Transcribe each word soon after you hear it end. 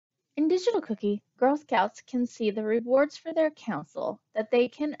In Digital Cookie, Girl Scouts can see the rewards for their council that they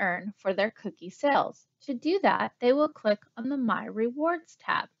can earn for their cookie sales. To do that, they will click on the My Rewards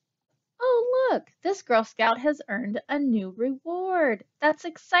tab. Oh, look, this Girl Scout has earned a new reward. That's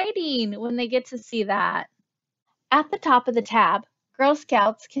exciting when they get to see that. At the top of the tab, Girl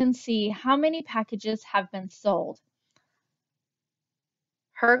Scouts can see how many packages have been sold,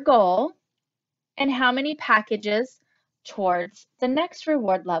 her goal, and how many packages towards the next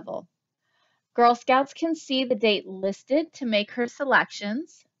reward level. Girl Scouts can see the date listed to make her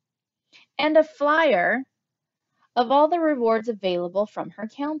selections and a flyer of all the rewards available from her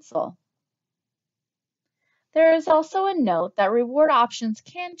council. There is also a note that reward options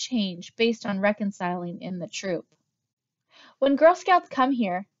can change based on reconciling in the troop. When Girl Scouts come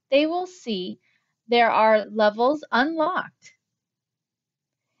here, they will see there are levels unlocked.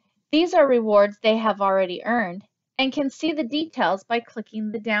 These are rewards they have already earned and can see the details by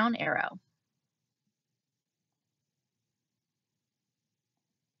clicking the down arrow.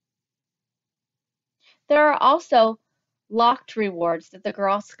 There are also locked rewards that the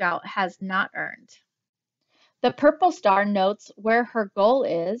Girl Scout has not earned. The purple star notes where her goal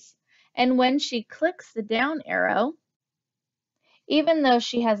is, and when she clicks the down arrow, even though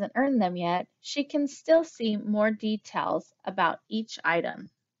she hasn't earned them yet, she can still see more details about each item.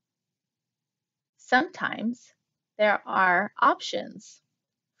 Sometimes there are options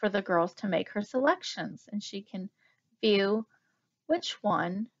for the girls to make her selections, and she can view which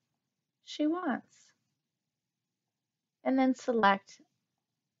one she wants and then select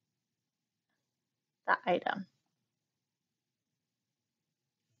the item.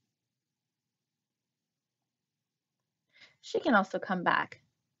 She can also come back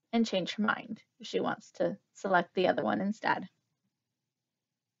and change her mind if she wants to select the other one instead.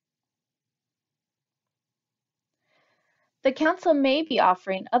 The council may be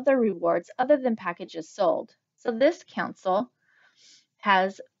offering other rewards other than packages sold. So this council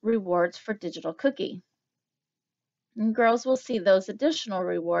has rewards for Digital Cookie. And girls will see those additional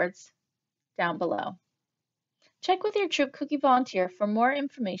rewards down below. Check with your Troop Cookie volunteer for more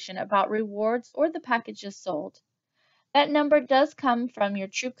information about rewards or the packages sold. That number does come from your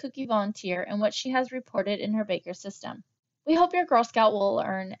Troop Cookie volunteer and what she has reported in her Baker system. We hope your Girl Scout will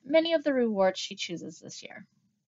earn many of the rewards she chooses this year.